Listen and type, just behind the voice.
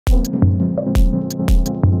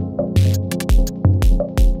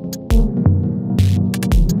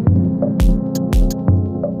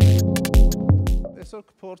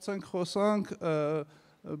փորձենք խոսանք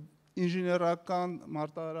ինժեներական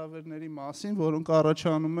մարտահրավերների մասին, որոնք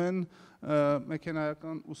առաջանում են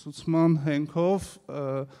մեքենայական ուսուցման հենքով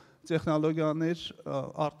տեխնոլոգիաներ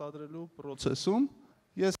արտադրելու process-ում։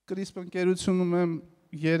 Ես KRISP ընկերությունում եմ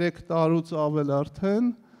 3 տարուց ավել արդեն,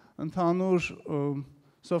 ընդհանուր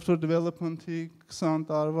software development-ի 20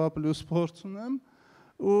 տարվա պլյուս փորձ ունեմ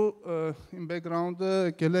ու իմ background-ը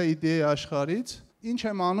եկել է իդեայի աշխարհից։ Ինչ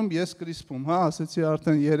եմ անում ես KRISP-ում, հա, ասեցի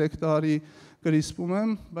արդեն 3 տարի KRISP-ում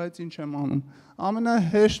եմ, բայց ինչ եմ անում։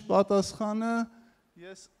 Ամենահեշտ պատասխանը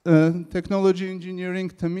ես Technology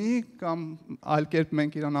Engineering թիմի կամ այլ կերպ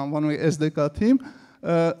մենք իրան անվանում ենք SDK թիմ,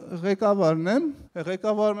 ղեկավարն եմ,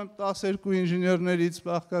 ղեկավարում եմ 12 ինժեներներից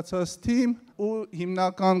բաղկացած թիմ ու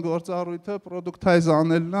հիմնական գործառույթը productize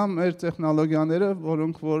անելն է մեր տեխնոլոգիաները,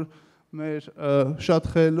 որոնք որ մեր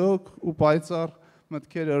շատ խելոք ու պայծառ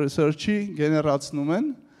մտքերը research-ի գեներացնում են։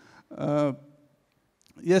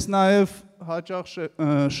 Ես նաև հաճախ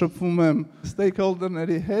շփվում եմ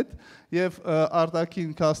stakeholder-ների հետ եւ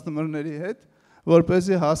արտաքին customer-ների հետ,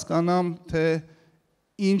 որպեսզի հասկանամ, թե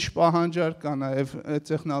ինչ պահանջարկ կա նաև այդ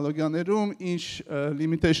տեխնոլոգիաներում, ինչ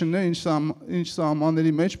limitation-ներ, ինչ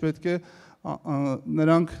սահմանների մեջ պետք է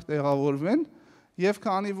նրանք տեղավորվեն։ Եվ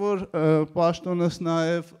քանի որ պաշտոնս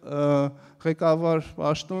նաև ղեկավար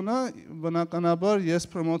պաշտոնը, բնականաբար ես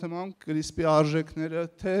պրոմոթեմ անում KRISP-ի արժեքները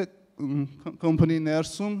թե կոմպանիի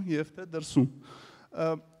ներսում եւ թե դրսում։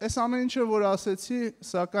 Այս ամեն ինչը որ ասեցի,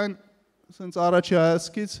 սակայն ասենց առաջի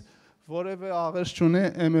հայացքից որևէ աղերս չունի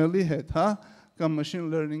ML-ի հետ, հա, կամ machine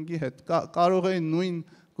learning-ի հետ։ Կարող է նույն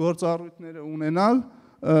գործառույթները ունենալ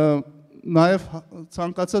նաև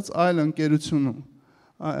ցանկացած այլ ընկերությունում։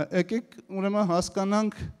 Եկեք ուրեմն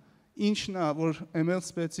հասկանանք ինչն է, որ ML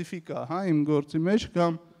սպეციფիկ է, հա, իմ գործի մեջ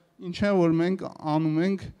կամ ինչ է, որ մենք անում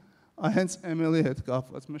ենք հենց ML-ի հետ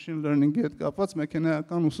կապված, machine learning-ի հետ կապված,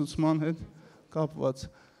 մեքենայական ուսուցման հետ կապված։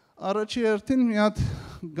 Առաջի հերթին մի հատ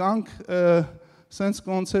գանք sense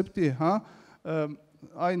կոնցեպտի, հա,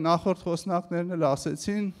 այ նախորդ խոսնակներն էլ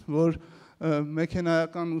ասեցին, որ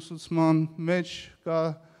մեքենայական ուսուցման մեջ կա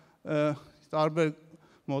տարբեր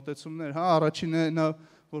մոտեցումներ, հա, առաջինը նա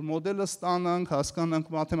որ մոդելը ստանանք,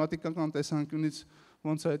 հասկանանք մաթեմատիկական տեսանկյունից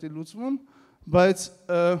ոնց է դա լուծվում, բայց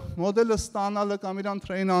մոդելը ստանալը կամ իրան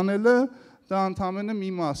train անելը դա ընդհանրապես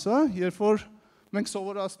մի մաս է, երբ որ մենք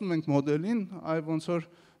սովորացնում ենք մոդելին, այ ոնց որ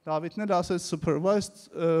Դավիթն էլ ասեց supervised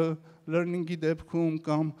learning-ի դեպքում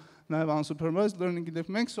կամ նաև unsupervised learning-ի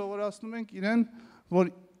դեպքում մենք սովորացնում ենք իրեն, որ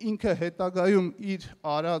ինքը հետագայում իր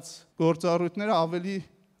արած գործառույթները ավելի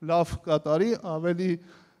լավ կատարի, ավելի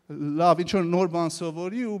լավ ինչ-որ նոր բան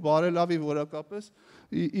սովորի ու բարելավի որակապես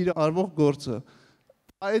իր արվող գործը։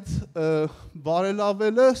 Այդ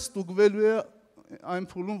բարելավելը ստուգվելու է այն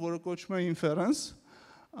փուլում, որը կոչվում է inference,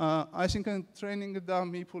 այսինքն training-ը դա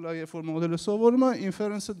մի փուլ է, երբ որ մոդելը սովորում է,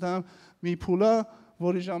 inference-ը դա մի փուլ է,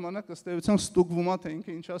 որի ժամանակ ըստ էության ստուգվում է, թե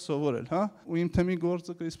ինքը ինչ է սովորել, հա։ Ու իմ թեմի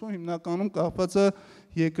գործը KRISP-ում հիմնականում կապված է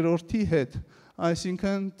երկրորդի հետ,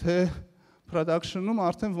 այսինքն թե production-ում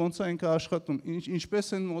արդեն ոնց է ինքը աշխատում, ինչպես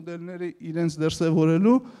են մոդելները իրենց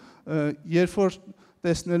դրսևորելու, երբ որ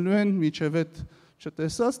տեսնելու են միջև այդ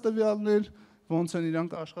չտեսած տվյալներ, ոնց են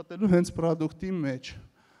իրանք աշխատելու հենց product-ի մեջ։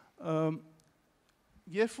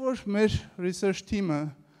 Երբ որ մեր research team-ը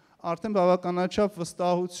արդեն բավականաչափ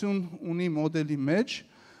վստահություն ունի մոդելի մեջ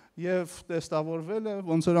եւ տեստավորվել է,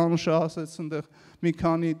 ոնց որ Անուշը ասեց, այնտեղ մի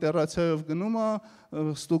քանի իտերացիայով գնում է,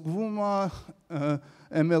 ստուգվում է,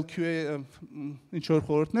 MLQA ինչ որ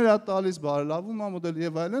խորհուրդներ է տալիս, բարելավում է մոդելը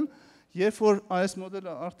եւ այլն, երբ որ այս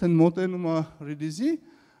մոդելը արդեն մոտենում է release-ի,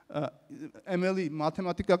 ML-ի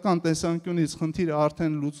մաթեմատիկական տեսանկյունից խնդիրը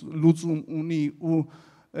արդեն լուծում ունի ու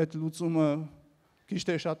այդ լուծումը քիչ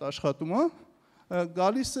թե շատ աշխատում է,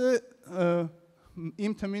 գալիս է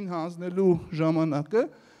իմ թմին հանձնելու ժամանակը,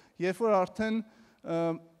 երբ որ արդեն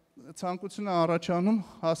ցանկությունը առաջանում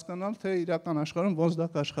հասկանալ, թե իրական աշխարհում ոնց դա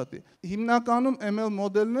կաշխատի։ Հիմնականում ML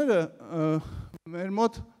մոդելները մեր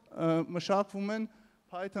մոտ մշակվում են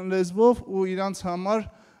Python լեզվով ու իրանց համար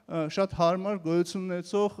շատ հարմար գոյություն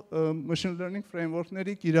ունեցող machine learning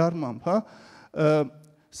framework-ների կիրառմամբ, հա։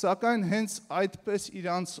 Սակայն հենց այդպես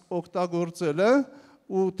իրանց օգտագործելը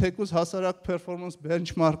ու թեկուզ հասարակ performance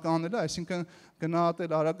benchmark անելը, այսինքն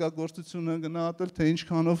գնահատել արագագործությունը, գնահատել թե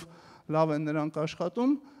ինչքանով լավ են նրանք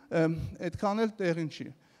աշխատում, այդքան էլ տեղին չի։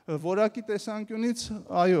 Որակի տեսանկյունից,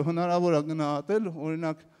 այո, հնարավոր է գնահատել,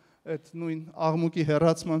 օրինակ այդ նույն աղմուկի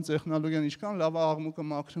հեռացման տեխնոլոգիան ինչքան լավ է աղմուկը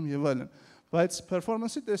մաքրում եւ այլն, բայց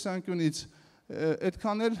performance-ի տեսանկյունից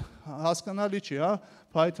այդքան էլ հասկանալի չի, հա,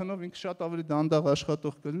 Python-ով ինքը շատ ավելի դանդաղ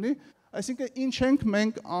աշխատող կլինի, այսինքն ինչ ենք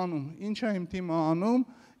մենք անում, ինչ է իմ թիմը անում,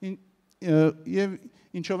 եւ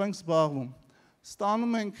ինչով ենք զբաղվում։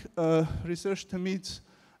 Ստանում ենք research թմից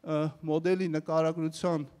մոդելի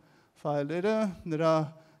նկարագրության ֆայլերը, նրա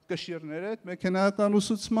կշիռները, մեքենայական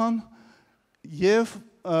ուսուցման եւ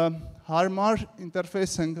հարմար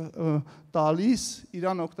ինտերֆեյս ենք տալիս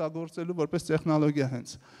իրան օգտագործելու որպես տեխնոլոգիա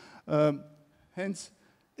հենց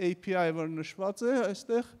API-ը որ նշված է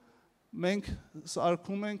այստեղ մենք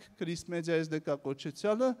սարքում ենք KRISP Media SDK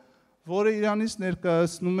կոչեցյալը, որը իրանից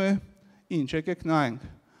ներկայացնում է ինչ, եկեք նայենք։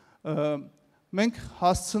 Մենք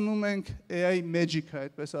հասցնում ենք AI Magic-ը,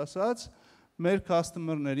 այդպես ասած, մեր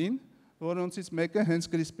customer-ներին, որոնցից մեկը հենց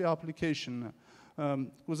KRISP-ի application-ն է։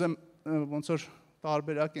 Կուզեմ ոնց որ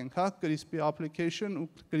տարբերակենք, հա, KRISP-ի application ու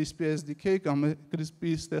KRISP-ի SDK կամ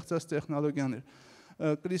KRISP-ի ստեղծած տեխնոլոգիաներ։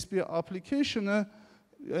 KRISP-ի application-ը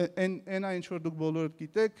այն ինչ որ դուք բոլորդ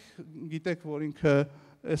գիտեք, որ ինքը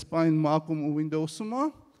S-Pine Mac-ում ու Windows-ում է,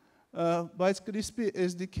 բայց KRISP-ի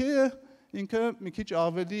SDK-ը ինքը մի քիչ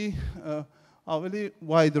ավելի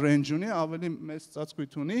wide range ունի, ավելի մեծ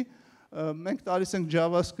ծածկույթ ունի։ Մենք տալիս ենք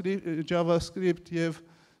JavaScript եւ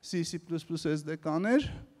C++ SDK-ներ։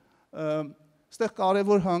 Այստեղ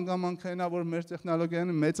կարևոր հանգամանքն է, որ մեր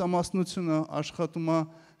տեխնոլոգիաների մեծամասնությունը աշխատում է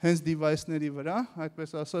հենց device-ների վրա,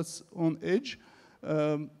 այդպես ասած on edge,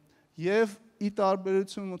 եւ ի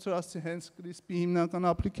տարբերություն ոնց որ ասացի հենց KRISP-ի հիմնական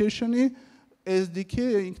application-ի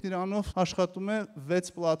SDK-ը ինքն իրանով աշխատում է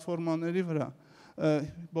 6 պլատֆորմաների վրա,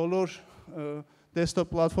 բոլոր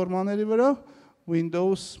desktop պլատֆորմաների վրա,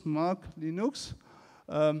 Windows, Mac, Linux,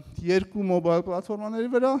 2 mobile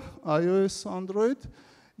պլատֆորմաների վրա, iOS, Android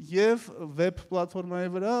եւ web պլատֆորմայի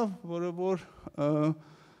վրա, որը որ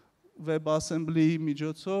WebAssembly-ի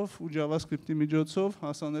միջոցով ու JavaScript-ի միջոցով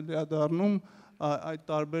հասանելի է դառնում այդ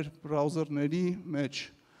տարբեր բրաուզերների մեջ։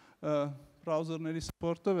 Բրաուզերների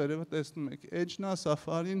support-ը վերևը տեսնում եք Edge-ն,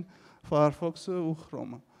 Safari-ն, Firefox-ը ու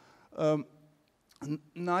Chrome-ը։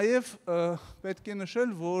 Նաև պետք է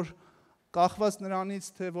նշել, որ կախված նրանից,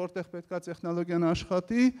 թե որտեղ պետք է տեխնոլոգիան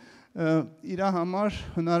աշխատի, իր համար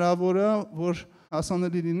հնարավոր է, որ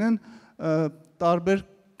հասանելի լինեն տարբեր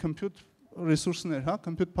compute resource-ներ, հա,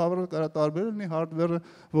 compute power-ը կարող տարբեր լինի, hardware-ը,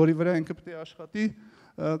 որի վրա ինքը պետք է աշխատի,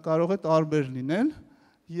 կարող է տարբեր լինել,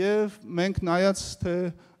 եւ մենք նայած թե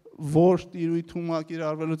որ տիրույթում է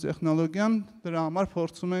կիրառվելու տեխնոլոգիան, դրա համար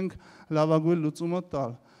փորձում ենք լավագույն լուծումը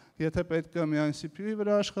տալ։ Եթե պետք է միայն CPU-ի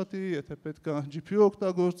վրա աշխատի, եթե պետք է GPU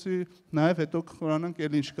օգտագործի, նաև հետո կխորանանք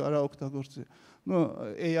էլ ինչ կարա օգտագործի։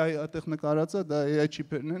 AI այդտեղ նկարած է, դա AI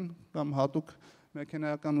չիպերն են կամ հատուկ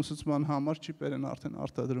մեքենայական ուսուցման համար չիպեր են արդեն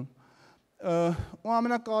արտադրում։ Ու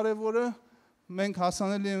ամենակարևորը մենք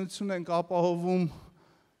հասանելիություն ենք ապահովում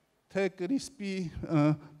թե KRISP-ի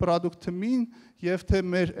product team-ին եւ թե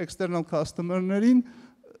մեր external customer-ներին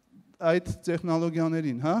այդ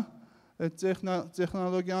տեխնոլոգիաներին, հա։ Այդ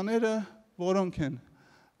տեխնոլոգիաները որոնք են։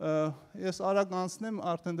 Ես արագ անցնեմ,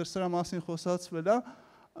 արդեն դրա մասին խոսացվել է։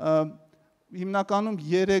 Հիմնականում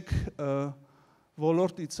 3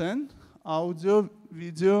 ոլորտից են՝ աուդիո,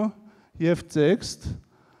 վիդեո եւ տեքստ։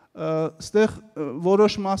 Այստեղ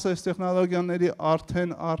որոշ մասը այս տեխնոլոգիաների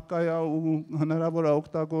արդեն արկա է ու հնարավոր է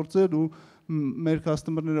օգտագործել ու մեր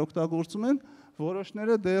customer-ները օգտագործում են,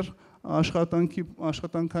 որոշները դեռ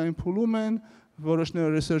աշխատանքային փուլում են,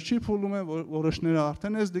 որոշները research-ի փուլում են, որոշները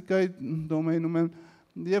արդեն SDK-ի դոմեյնում են,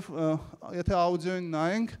 եւ եթե աուդիոին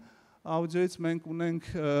նայենք, աուդիոից մենք ունենք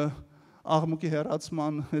աղմուկի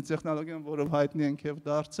հեռացման տեխնոլոգիան, որով հայտնի ենք եւ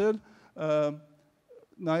դարձել,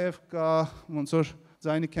 նաեւ կա ոնց որ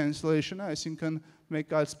ձայնի cancellation-ը, այսինքն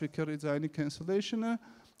մեկ այլ speaker-ի ձայնի cancellation-ը,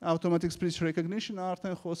 automatic speech recognition-ը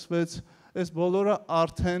արդեն խոսվեց, այս բոլորը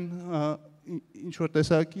արդեն ինչ որ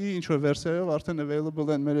տեսակի, ինչ որ վերսիայով արդեն available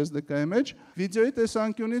են մեր SDK-ի մեջ։ Վիդեոյի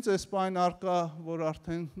տեսանկյունից S-Pine արկա, որ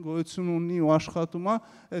արդեն գոյություն ունի ու աշխատում է,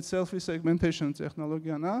 այդ selfie segmentation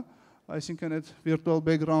տեխնոլոգիան է, այսինքն այդ virtual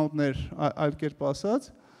background-ներ այլ կերպ ասած,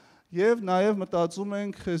 եւ նաեւ մտածում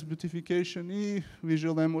ենք այս beautification-ի,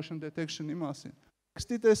 visual emotion detection-ի մասին։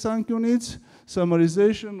 Տեքստի տեսանկյունից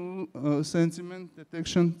summarization ու sentiment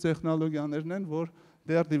detection տեխնոլոգիաներն են, որ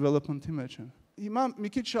դեռ development-ի մեջ են։ Հիմա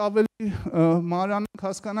մի քիչ ավելի մանրամասն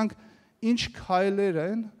հասկանանք ինչ քայլեր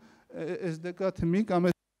են SDK թմի կամ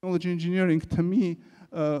technology engineering թմի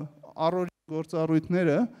առօրյա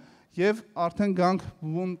գործառույթները եւ արդեն գանք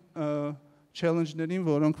բուն challenge-ներին,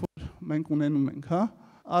 որոնք մենք ունենում ենք, հա։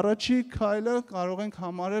 Առաջի քայլը կարող ենք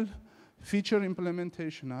համարել feature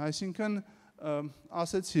implementation-ը, այսինքն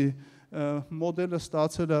ասեցի մոդելը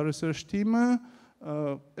ստացել է research team-ը,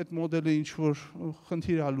 այդ մոդելը ինչ որ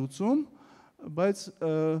խնդիր է լուծում, բայց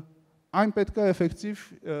այն պետք է էֆեկտիվ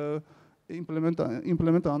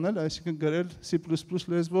implement անել, այսինքն գրել C++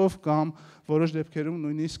 լեզվով կամ որոշ դեպքերում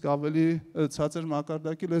նույնիսկ ավելի ցածր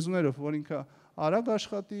մակարդակի լեզուներով, որ ինքը արագ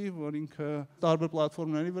աշխատի, որ ինքը տարբեր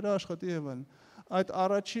պլատֆորմների վրա աշխատի եւ այլն։ Այդ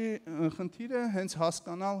առաջի խնդիրը հենց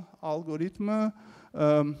հասկանալ ալգորիթմը,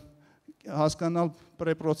 հասկանալ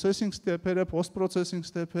pre-processing step-երը, post-processing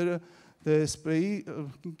step-երը, DSP-ի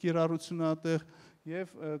կիրառությունը այդտեղ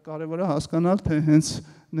եւ կարեւորը հասկանալ, թե հենց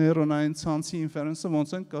նեյրոնային ցանցի inference-ը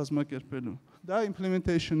ոնց են կազմակերպելու։ Դա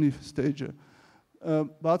implementation-ի stage-ը։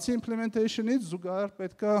 Բացի implementation-ից զուգահեռ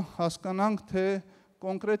պետքա հասկանանք, թե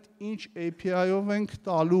կոնկրետ ինչ API-ով ենք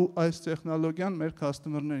տալու այս տեխնոլոգիան մեր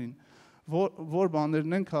customer-ներին, որ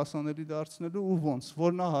բաներն ենք հասանելի դարձնելու ու ոնց,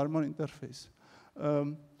 որն է հարմար ինտերֆեյս։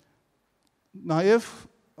 Նաեւ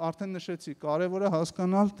արդեն նշեցի, կարևոր է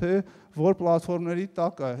հասկանալ, թե որ պլատֆորմների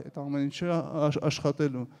տակ է այդ ամեն ինչը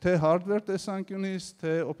աշխատելու, թե hardware տեսանկյունից,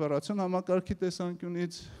 թե օպերացիոն համակարգի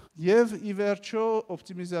տեսանկյունից եւ ի վերջո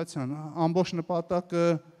օպտիմիզացիան, ամբողջ նպատակը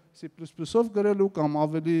C++-ով գրելու կամ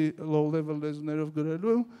ավելի low level լեզուներով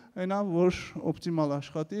գրելու, այնա որ օպտիմալ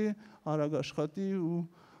աշխատի, արագ աշխատի ու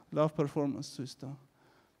լավ performance ցույց տա։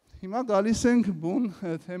 Հիմա գալիս ենք բուն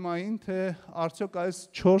թեմային, թե արդյոք այս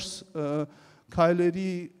 4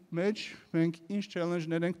 քայլերի մեջ մենք ինչ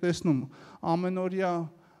challenge-ներ ենք տեսնում, ամենօրյա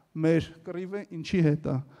մեր կռիվը ինչի հետ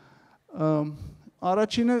է։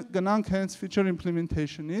 Առաջինը գնանք հենց feature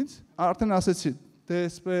implementation-ից, արդեն ասեցի,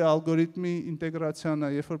 DSP ալգորիթմի ինտեգրացիան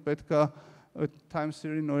է, երբ որ պետքա time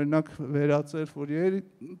series-ին օրինակ վերածել Fourier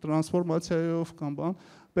տրանսֆորմացիայով կամ բան,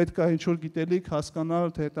 պետքա ինչ-որ գիտելիք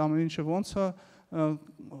հասկանալ, թե այդ ամեն ինչը ոնց է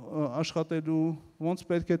աշխատելու, ոնց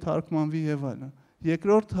պետք է թարգմանվի եւ այլն։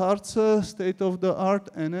 Երկրորդ հարցը state of the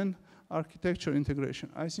art and architecture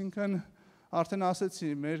integration, այսինքն արդեն ասեցի,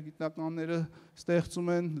 մեր գիտնականները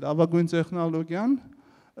ստեղծում են լավագույն տեխնոլոգիան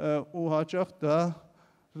ու հաճախ դա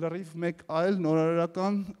լրիվ մեկ այլ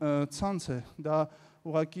նորարարական ցանց է, դա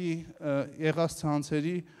ուղղակի եղած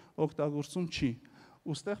ցանցերի օգտագործում չի։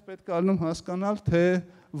 Ուստեղ պետք է ալնում հասկանալ, թե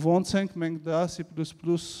ոնց ենք մենք դա C++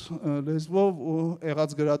 լեզվով ու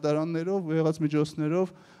եղած գրադարաններով ու եղած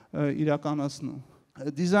միջոցներով իրականացնում։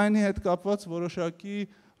 Դիզայնի հետ կապված որոշակի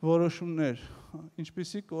որոշումներ,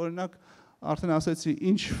 ինչպիսիք օրինակ արդեն ասեցի,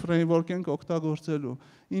 ինչ framework ենք օգտագործելու,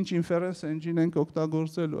 ինչ inference engine ենք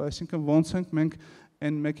օգտագործելու, այսինքն ոնց ենք մենք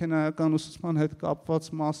այն մեքենայական ուսուցման հետ կապված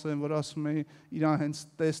մասը, որ ասում էի, իրան հենց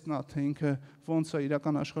տեստնա, թե ինքը ոնց է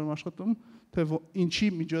իրական աշխարհում աշխատում, թե ինչի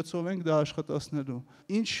միջոցով ենք դա աշխատացնելու։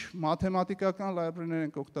 Ինչ մաթեմատիկական library-ներ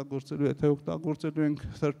ենք օգտագործելու, եթե օգտագործելու ենք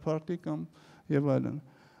third party կամ եւ այլն։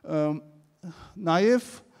 Նաեւ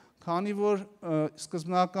քանի որ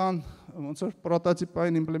սկզբնական ոնց որ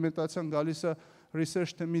պրոտոտիպային իմպլեմենտացիան գալիս է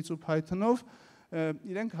research թեմից ու Python-ով,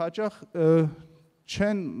 իրենք հաճախ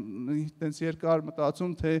չեն այդպես երկար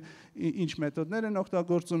մտածում, թե ինչ մեթոդներ են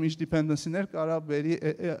օգտագործում, ինչ dependency-ներ կարա բերի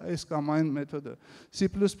այս կամ այն մեթոդը։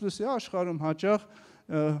 C++-ի աշխարհում հաճախ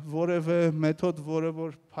որևէ մեթոդ, որը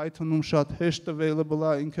որ Python-ում շատ հեշտ available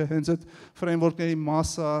է, ինքը հենց այդ framework-ների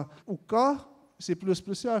մասը ու կա,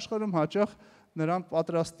 C++-ի աշխարհում հաճախ նրան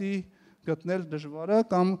պատրաստի գտնել դժվար է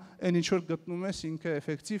կամ այն ինչ որ գտնում ես ինքը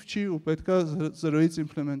էֆեկտիվ չի ու պետքա զրոյից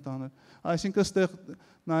իմպլեմենտ անել։ Այսինքն այստեղ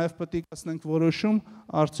նաև պետք է կացնենք որոշում,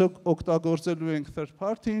 արդյոք օգտագործելու ենք third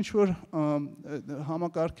party ինչ որ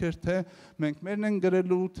համակարգեր, թե մենք մերն ենք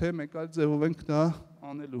գրելու, թե մեկ այլ ձևով ենք դա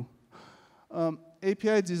անելու։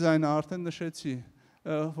 API design-ը արդեն նշեցի,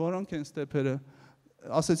 որոնք են ստեփերը։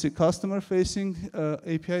 Ասեցի customer facing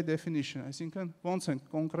API definition, այսինքն ոնց ենք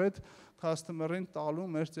կոնկրետ customer-ին տալու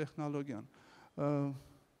մեր տեխնոլոգիան։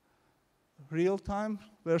 Real time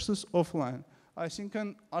versus offline,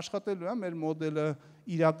 այսինքն աշխատելու է մեր մոդելը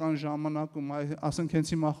իրական ժամանակում, ասենք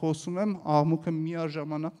հենց հիմա խոսում եմ, աղմուկը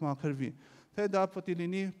միաժամանակ մաքրվի, թե դա պետք է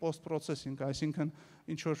լինի post-processing, այսինքն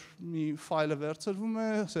ինչ որ մի ֆայլը վերցվում է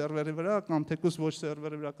սերվերի վրա կամ թեկուզ ոչ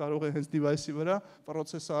սերվերի վրա կարող է հենց device-ի վրա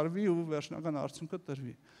պրոցեսարվի ու վերջնական արդյունքը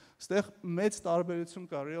տրվի։ Այստեղ մեծ տարբերություն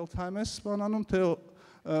կա real time-ը սպանանում, թե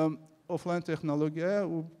offline տեխնոլոգիա է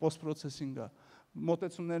ու post-processing-ը։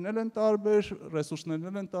 Մոտեցումներն են տարբեր,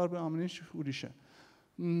 ռեսուրսներն են տարբեր, ամեն ինչ ուրիշ է։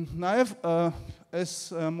 Նաև այս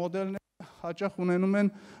մոդելները հաճախ ունենում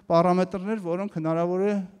են պարամետրներ, որոնք հնարավոր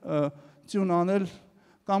է տյուն անել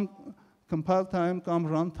կամ compile time կամ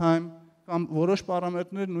run time կամ որոշ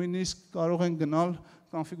պարամետրներ նույնիսկ կարող են գնալ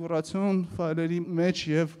կոնֆիգուրացիոն ֆայլերի մեջ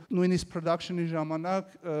եւ նույնիսկ production-ի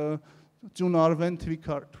ժամանակ տյուն արվեն, tweak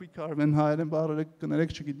արվեն, հայերեն բառերը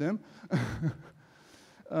կներեք, չգիտեմ։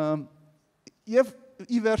 Եվ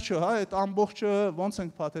ի վերջո, հա, այդ ամբողջը ոնց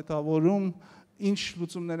ենք փաթեթավորում, ինչ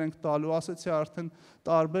լուծումներ ենք տալու, ասեցի արդեն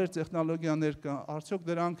տարբեր տեխնոլոգիաներ կան, արդյոք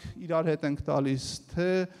դրանք իրար հետ ենք տալիս, թե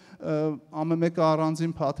ամենը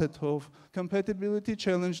առանձին փաթեթով, compatibility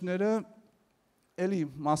challenge-ները էլի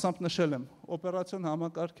մասամբ նշել եմ, օպերացիոն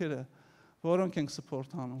համակարգերը, որոնք ենք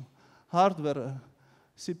support անում, hardware-ը,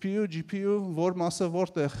 CPU, GPU, որ մասը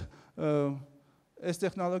որտեղ այս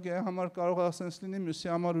տեխնոլոգիայի համար կարող է ասենց լինի,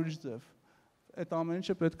 մյուսի համար ուրիշ ձև, այդ ամեն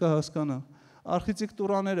ինչը պետք է հասկանա,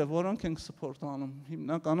 արխիտեկտուրաները, որոնք ենք support անում,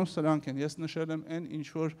 հիմնականում սրանք են, ես նշել եմ այն ինչ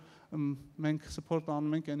որ մենք support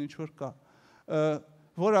անում ենք, այն ինչ որ կա,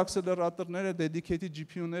 որ ակսելերատորները, dedicated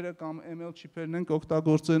GPU-ները կամ ML chip-երն ենք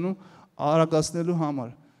օգտագործելու արագացնելու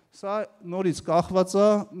համար, սա նորից կախված է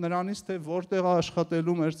նրանից, թե որտեղ է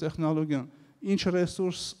աշխատելու մեր տեխնոլոգիան, ինչ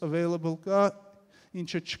resource available կա,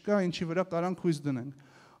 ինչը չկա, ինչի վրա կարանք հույս դնենք,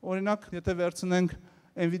 օրինակ, եթե վերցնենք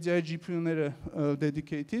NVIDIA-ի GPU-ները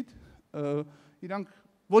dedicated, իրանք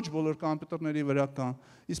ոչ բոլոր կոմպյուտերների վրա կան,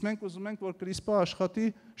 իսկ մենք ուզում ենք, որ KRISP-ը աշխատի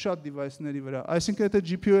շատ device-ների վրա, այսինքն եթե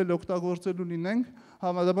GPU-ը օգտագործելու լինենք,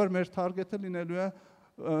 համեմատաբար մեր target-ը լինելու է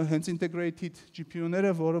հենց integrated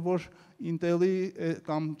GPU-ները, որը որ Intel-ի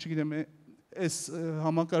կամ չգիտեմ, այս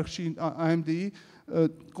համակարգչի AMD-ի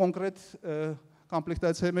կոնկրետ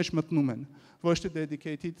կոմպլեկտացիայի մեջ մտնում են, ոչ թե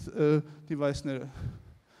dedicated device-ները,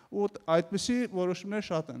 ու այդպիսի որոշումներ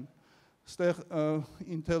շատ են, ստեղ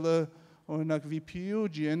Intel-ը օրինակ VPU,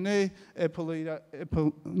 GNA,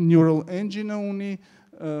 Apple Neural Engine-ը ունի,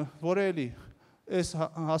 որը էլի, այս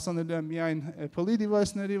հասանելի է միայն Apple-ի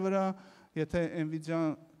device-ների վրա, եթե NVIDIA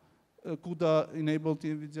CUDA enabled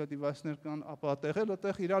NVIDIA device-ներ կան, ապա տեղել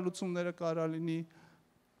այդտեղ իր լուծումները կարա լինի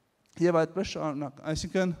եւ այդպես շարունակ,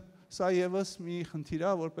 այսինքն սա եւս մի խնդիր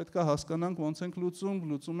է, որ պետք է հասկանանք ոնց ենք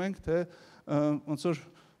լուծում ենք, թե ոնց որ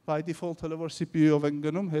by default հələ որ CPU-ով ենք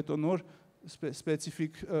գնում, հետո նոր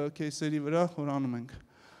specific case-երի վրա խորանում ենք։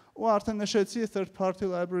 Ու արդեն նշեցի third party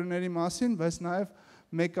library-ների մասին, բայց նաև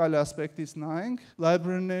մեկ այլ ասպեկտից նայենք,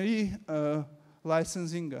 library-ների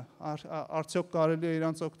licensing-ը, արդյոք կարելի է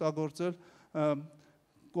իրանց օգտագործել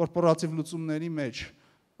կորպորատիվ լուծումների մեջ,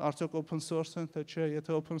 արդյոք open source են, թե չէ,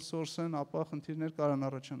 եթե open source են, ապա խնդիրներ կարան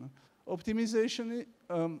առաջանալ։ Optimization-ի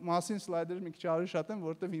մասին սլայդերը մի քիչ ավելի շատ են,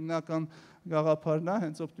 որտեղ հիմնական գաղափարն է,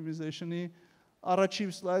 հենց optimization-ի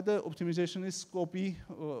առաջին սլայդը optimization-ի scope-ի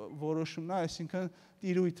որոշումն է, այսինքն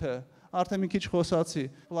տիրույթը, արդեն մի քիչ խոսացի,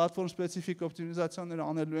 platform specific optimization-ները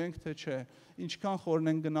անելու ենք, թե չէ, ինչքան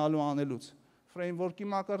խորն են գնալու անելուց, framework-ի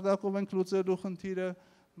մակարդակով ենք լուծելու խնդիրը,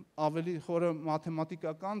 ավելի խորը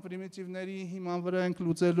մաթեմատիկական պրիմիտիվների հիման վրա ենք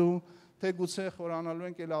լուծելու, թե գուցե խորանալու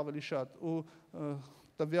ենք էլ ավելի շատ ու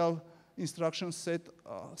տվյալ instruction set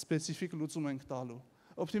specific լուծում ենք տալու։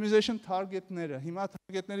 Optimization target-ները, հիմա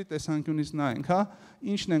target-ների տեսանկյունից նայենք, հա,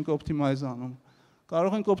 ինչն ենք optimize անում։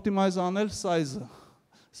 Կարող ենք optimize անել size-ը։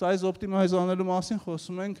 Size optimize անելու մասին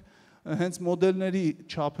խոսում ենք հենց մոդելների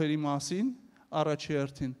չափերի մասին, առաջի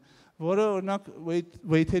հերթին, որը օրինակ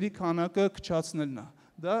weight-երի քանակը քչացնելն է։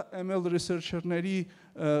 Դա ML researcher-ների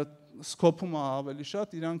scope-ում է ավելի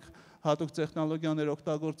շատ, իրանք հատուկ տեխնոլոգիաներ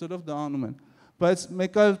օգտագործելով դա անում են։ Բայց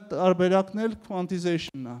մեկ այլ տարբերակն էլ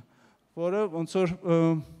quantization-ն է, որը ոնց որ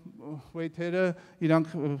weight-երը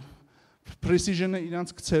իրանք precision-ը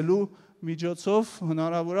իրանք գցելու միջոցով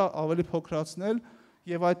հնարավոր է ավելի փոքրացնել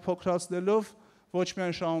եւ այդ փոքրացնելով ոչ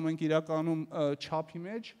միայն շահում ենք իրականում չափի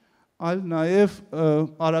մեջ, այլ նաեւ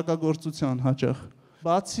արագագործության հաճախ։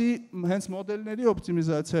 Բացի հենց մոդելների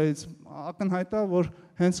օպտիմիզացիայից ակնհայտ է, որ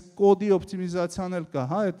հենց կոդի օպտիմիզացիան էլ կա,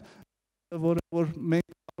 հա, այդ որ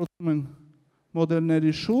մենք կառուցում ենք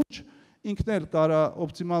մոդելների շուրջ, ինքն էլ կարա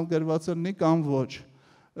օպտիմալ գրված լինի կամ ոչ։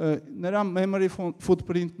 Նրա memory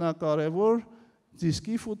footprint-ն է կարևոր,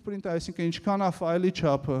 դիսկի footprint-ը, այսինքն ինչքան է ֆայլի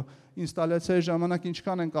չափը, ինստալյացիայի ժամանակ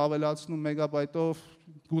ինչքան ենք ավելացնում մեգաբայտով,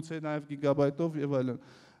 գուցե նաև գիգաբայտով եւ այլն։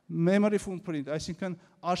 Memory footprint, այսինքն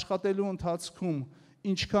աշխատելու ընթացքում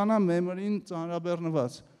ինչքան է memory-ն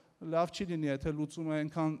ծանրաբեռնված։ Լավ չի լինի, եթե լուծումը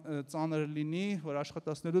այնքան ծանր լինի, որ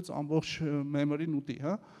աշխատացնելուց ամբողջ memory-ն ուտի,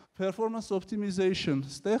 հա։ Performance optimization,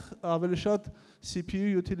 ստեղ ավելի շատ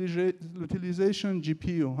CPU utilization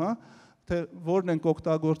GPU, հա, թե որն ենք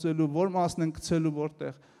օգտագործելու, որ մասն ենք գցելու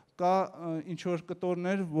որտեղ, կա ինչ որ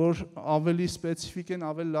կտորներ, որ ավելի սպეციფիկ են,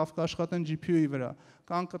 ավելի լավ կաշխատեն GPU-ի վրա,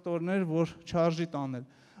 կան կտորներ, որ չարժի տանել։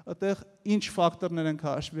 Այդտեղ ինչ ֆակտորներ ենք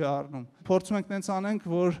հաշվի առնում։ Փորձում ենք տենց անենք,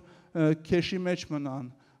 որ cache-ի մեջ մնան,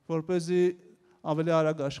 որպեսզի ավելի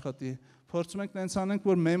արագ աշխատի։ Փորձում ենք տենց անենք,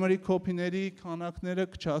 որ memory copy-ների քանակները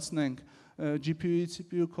քչացնենք, GPU-ի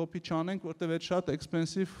CPU copy չանենք, որտեղ այդ շատ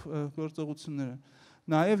expensive գործողություններ են։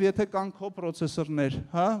 Նաև եթե կան co-processor-ներ,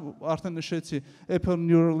 հա, արդեն նշեցի, Apple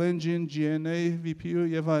Neural Engine, GNA, VPU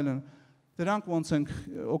եւ այլն, Դրանք ոնց ենք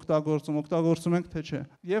օգտագործում ենք թե չէ։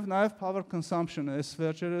 Եվ նաև power consumption-ը, այս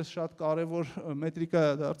վերջերս շատ կարևոր մետրիկա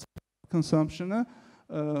է դարձել consumption-ը,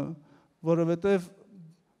 որովհետև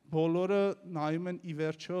բոլորը նայում են ի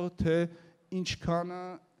վերջո, թե ինչքան է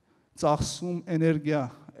ծախսում էներգիա,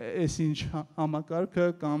 այսինչ համակարգը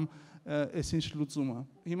կամ այսինչ լուծումը։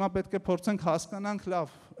 Հիմա պետք է փորձենք հասկանանք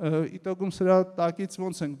լավ, իտոգում սրա տակից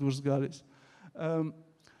ոնց ենք դուրս գալիս։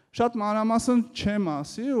 Շատ մանրամասն չեմ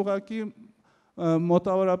ասի, ուղղակի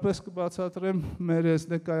մոտավորապես կբացատրեմ մեր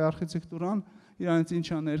SDK-ի արխիտեկտուրան, իրանից ինչ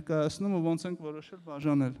է ներկայացնում ու ոնց ենք որոշել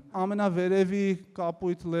բաժանել։ Ամենավերևի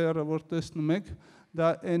կապույտ layer-ը, որ տեսնում եք, դա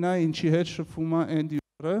այն է, ինչի հետ շփվում է end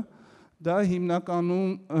user-ը, դա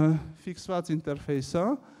հիմնականում ֆիքսված ինտերֆեյս է,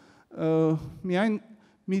 միայն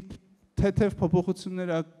մի թեթև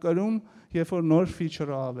փոփոխություններ է կրում, երբ որ նոր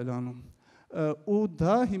feature-ը ավելանում։ Ու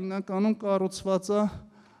դա հիմնականում կառուցված է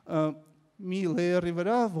մի layer-ի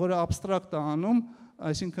վրա, որը abstract է անում,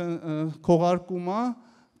 այսինքն քողարկում է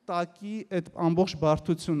տակի այդ ամբողջ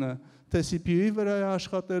բարդությունը, թե CPU-ի վրա է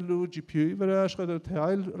աշխատելու, GPU-ի վրա է աշխատելու, թե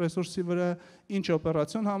այլ ռեսուրսի վրա, ինչ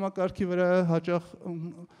օպերացիոն համակարգի վրա է հաճախ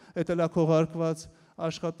էտելա քողարկված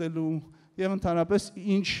աշխատելու եւ ընդհանրապես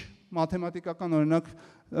ինչ մաթեմատիկական օրինակ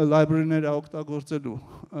library-ներ է օգտագործելու։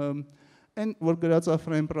 Այն որ գրած է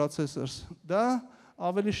frame processors, դա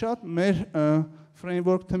ավելի շատ մեր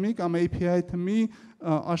framework թմի կամ API թմի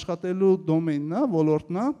աշխատելու դոմեյնն է,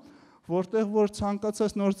 ոլորտն է, որտեղ որ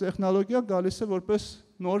ցանկացած նոր տեխնոլոգիա գալիս է որպես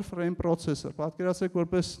նոր frame processor, պատկերացրեք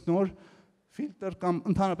որպես նոր ֆիլտր կամ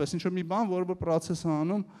ընդհանրապես ինչ-որ մի բան, որը process է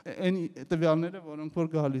անում այն տվյալները, որոնք որ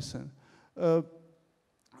գալիս են։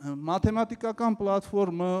 Մաթեմատիկական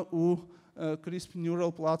պլատֆորմը ու CRISP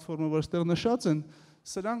neural պլատֆորմը, որ ստեղ նշած են,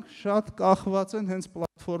 սրանք շատ կախված են հենց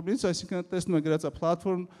պլատֆորմից, այսինքն տեսնում եք գրած է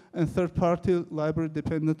platform and third party library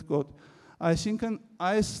dependent code, այսինքն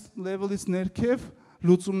այս level-ից ներքև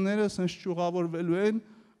լուծումները սենց ճյուղավորվելու են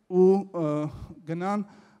ու գնան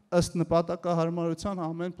ըստ նպատակահարմարության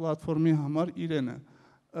ամեն պլատֆորմի համար իրենը։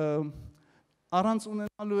 Առանց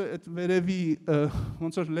ունենալու այդ վերևի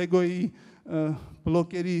ոնց որ Lego-ի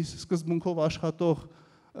բլոկերի սկզբունքով աշխատող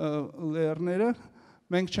layer-ները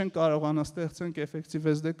մենք չենք կարողանա ստեղծենք էֆեկտիվ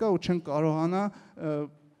SDK ու չենք կարողանա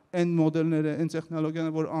այն մոդելները, այն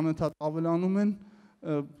տեխնոլոգիաները, որ անընդհատ ավելանում են,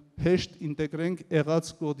 հեշտ ինտեգրենք եղած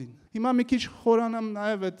կոդին։ Հիմա մի քիչ խորանամ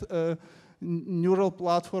նաև այդ neural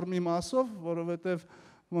platform-ի մասով, որովհետև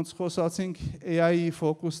ոնց խոսացինք AI-ի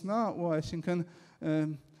ֆոկուսն է, ու այսինքն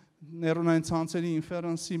նեյրոնային ցանցերի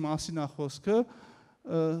ինֆերանսի մասին է խոսքը,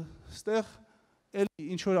 ստեղ էլի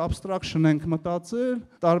ինչ-որ abstraction ենք մտածել,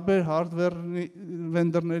 տարբեր hardware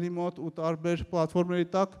vendor-ների մոտ ու տարբեր պլատֆորմերի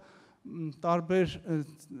տակ տարբեր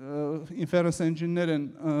inference engine-ներ են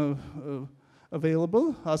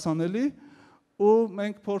available, հասանելի, ու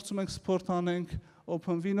մենք փորձում ենք support անենք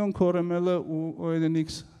OpenVINO-ն, CoreML-ը ու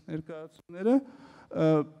ONNX ներկայացումները,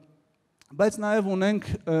 բայց նաև ունենք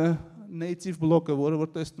native block-ը, որը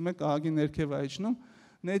որ տեսնում եք ահագին ներքև է իջնում։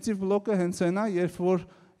 Native block-ը հենց այն է, երբ որ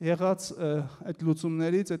եղած այդ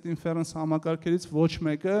լուծումներից, այդ ինֆերանս համակարգերից ոչ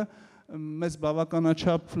մեկը մեզ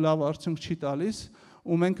բավականաչափ լավ արդյունք չի տալիս,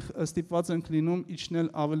 ու մենք ստիպված ենք լինում իջնել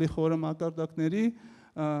ավելի խորը մակարդակների,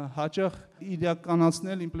 հաճախ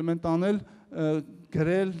իրականացնել, իմպլեմենտ անել,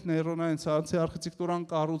 գրել նեյրոնային ցանցի արխիտեկտուրան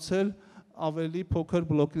կառուցել ավելի փոքր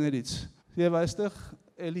բլոկներից։ Եվ այստեղ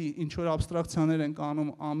էլի ինչ որ abstraction-ներ ենք անում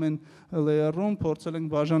ամեն layer-ում, փորձել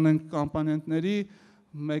ենք բաժանենք կոմպոնենտների,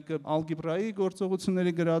 մեկը ալգեբրայի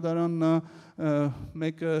գործողությունների գրադարանն է,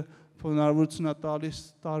 մեկը հնարավորություն է տալիս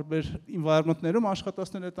տարբեր environment-ներում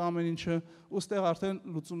աշխատացնել այդ ամեն ինչը, ու ստեղ արդեն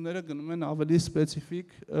լուծումները գնում են ավելի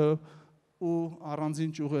սպეციფիկ ու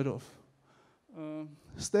առանձին ճյուղերով։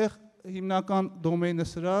 Ստեղ հիմնական դոմեյնը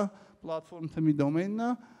սրա պլատֆորմ թմի դոմեյնն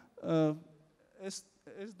է,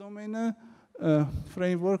 այս դոմեյնը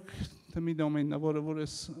framework թմի դոմեյնն է, որը որ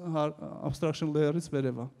այս abstraction layer-ից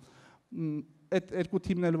վերև է։ Այդ երկու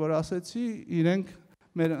թիմն էլ որ ասեցի, իրենք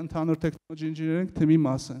մեր ընդհանուր technology engineering թիմի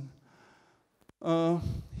մաս են։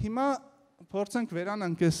 Հիմա փորձենք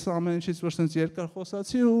վերանանք այս ամեն ինչից, որ sense երկար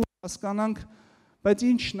խոսացի ու հասկանանք, բայց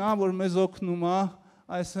ինչն է, որ մեզ օգնում է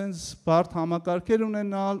այսպես բարդ համակարգեր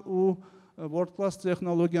ունենալ ու world class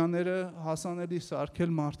տեխնոլոգիաները հասանելի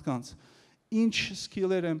սարքել մարդկանց։ Ինչ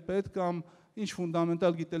skiller են պետք կամ ինչ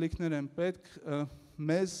ֆունդամենտալ գիտելիքներ են պետք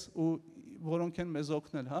մեզ ու որոնք են մեզ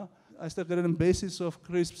օգնել, հա։ Այստեղ գրել են basis of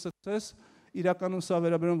CRISP success, իրականում սա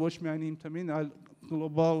վերաբերում ոչ միայն իմ թեմին, այլ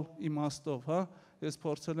գլոբալ իմաստով, հա։ Ես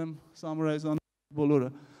փորձել եմ summarize անել բոլորը։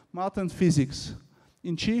 Math and physics։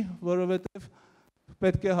 Ինչի, որովհետև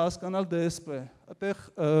պետք է հասկանալ DSP։ Այդտեղ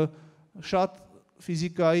շատ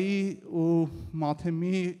ֆիզիկայի ու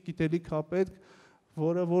մաթեմի գիտելիք հա պետք,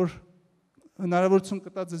 որը որ հնարավորություն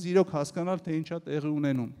կտա ձեզ իրոք հասկանալ, թե ինչա տեղի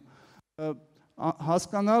ունենում։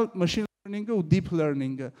 Հասկանալ machine learning-ը ու deep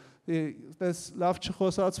learning-ը։ Դες լավ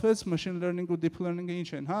չխոսացվեց machine learning ու deep learning-ը ինչ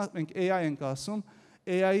են, հա, մենք AI ենք ասում,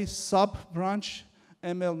 AI-ի sub branch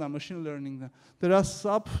ML-ն է, machine learning-ն է։ Դրա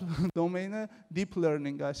sub domain-ը deep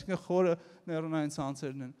learning-ը, այսինքն խորը նեյրոնային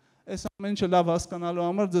ցանցերն են։ Այս ամեն ինչը լավ հասկանալու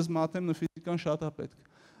համար ձեզ մաթեմն ու ֆիզիկան շատ է պետք։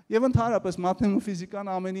 Եվ ընդհանրապես մաթեմն ու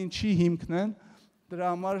ֆիզիկան ամեն ինչի հիմքն են, դրա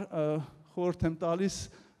համար խորհուրդ եմ տալիս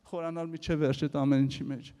խորանալ միջև վերջ այդ ամեն ինչի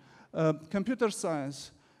մեջ։ Computer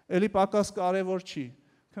science էլի պակաս կարևոր չի։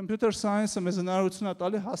 Computer science-ը մեզ հնարավորություն է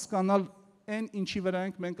տալի հասկանալ այն ինչի վրա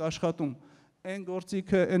ենք մենք աշխատում, այն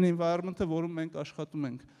գործիքը, այն environment-ը, որում մենք աշխատում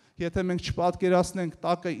ենք։ Եթե մենք չպատկերացնենք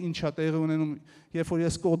տակը ինչա տեղի ունենում, երբ որ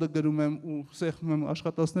ես կոդը գրում եմ ու սեղմում եմ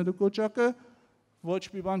աշխատանքների կոճակը, ոչ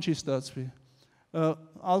մի բան չի ստացվի։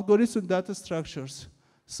 Algorithm data structures։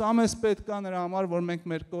 Սա մեզ պետք է նրա համար, որ մենք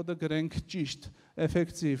մեր կոդը գրենք ճիշտ,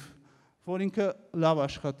 էֆեկտիվ, որ ինքը լավ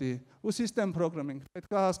աշխատի։ Ու system programming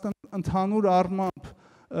պետք է հասկանալ ընդհանուր առմամբ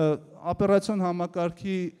օպերացիոն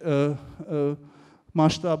համակարգի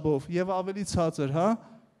մասշտաբով եւ ավելի ցածր, հա,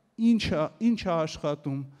 ինչա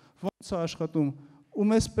աշխատում, ոնց է աշխատում, ու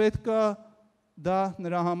մեզ պետք է դա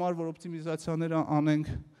նրա համար, որ օպտիմիզացիաներ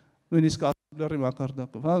անենք նույնիսկ ատլերի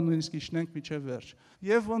մակարդակով, հա, նույնիսկ իջնենք միջև վերջ։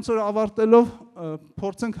 Եվ ոնց որ ավարտելով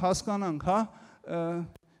փորձենք հասկանանք, հա,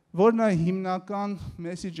 որն է հիմնական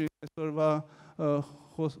մեսեջը այսօրվա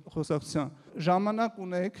խոսակցության։ Ժամանակ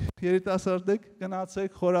ունեք, երիտասարդ եք,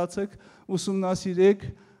 գնացեք, խորացեք, ուսումնասիրեք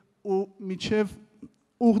ու միջև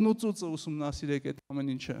ուղնուծուցը ուսումնասիրեք այդ ամեն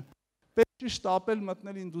ինչը։ Պետք չի շտապել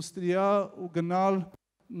մտնել ինդուստրիա ու գնալ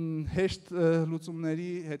հեշտ լուծումների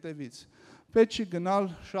հետևից։ Պետք չի գնալ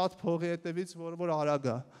շատ փողի հետևից, որ արագ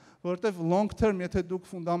է, որովհետև long term, եթե դուք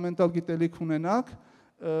ֆունդամենտալ գիտելիք ունենաք,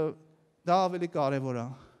 դա ավելի կարևոր է։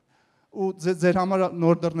 Ու ձեր համար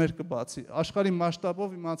նոր դռներ կբացի։ Աշխարհի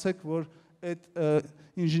մասշտաբով իմացեք, որ այդ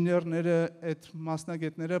ինժեներները, այդ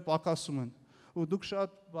մասնագետները պակասում են։ Ու դուք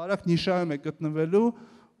շատ բարակ նիշայում եք գտնվելու,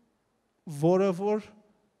 որը որ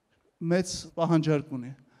մեծ պահանջարկ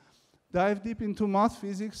ունի։ Dive deep into math,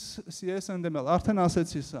 physics, CS and ML, արդեն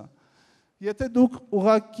ասեցի սա։ Եթե դուք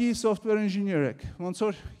ուղղակի software engineer եք, ոնց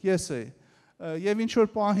որ ես էի, եւ ինչ որ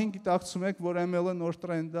պահին գիտակցում եք, որ ML-ը նոր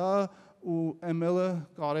տրենդ է ու ML-ը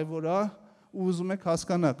կարևոր է ու ուզում եք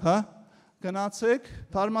հասկանաք, հա, գնացեք,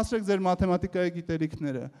 թարմացրեք ձեր մաթեմատիկայի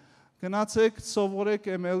գիտելիքները, գնացեք,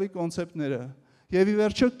 սովորեք ML-ի կոնցեպտները եւ ի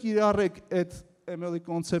վերջո կիրառեք այդ ML-ի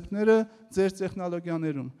կոնցեպտները ձեր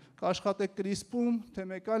տեխնոլոգիաներում։ Կաշխատեք KRISP-ում, թե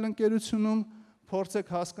մեկ այլ ընկերությունում,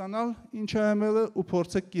 փորձեք հասկանալ ինչ է ML-ը ու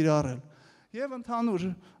փորձեք կիրառել։ Եվ ընդհանուր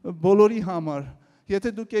բոլորի համար,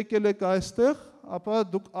 եթե դուք եկել եք այստեղ, ապա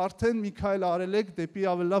դուք արդեն մի քայլ արել եք դեպի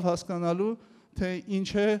ավելի լավ հասկանալու, թե ինչ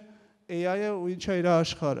է AI-ը ու ինչ է իր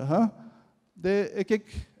աշխարհը, հա։ Դե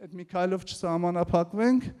եկեք այդ մի քայլով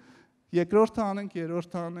չսահմանափակվենք, երկրորդը անենք,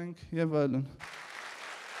 երրորդը անենք եւ այլն։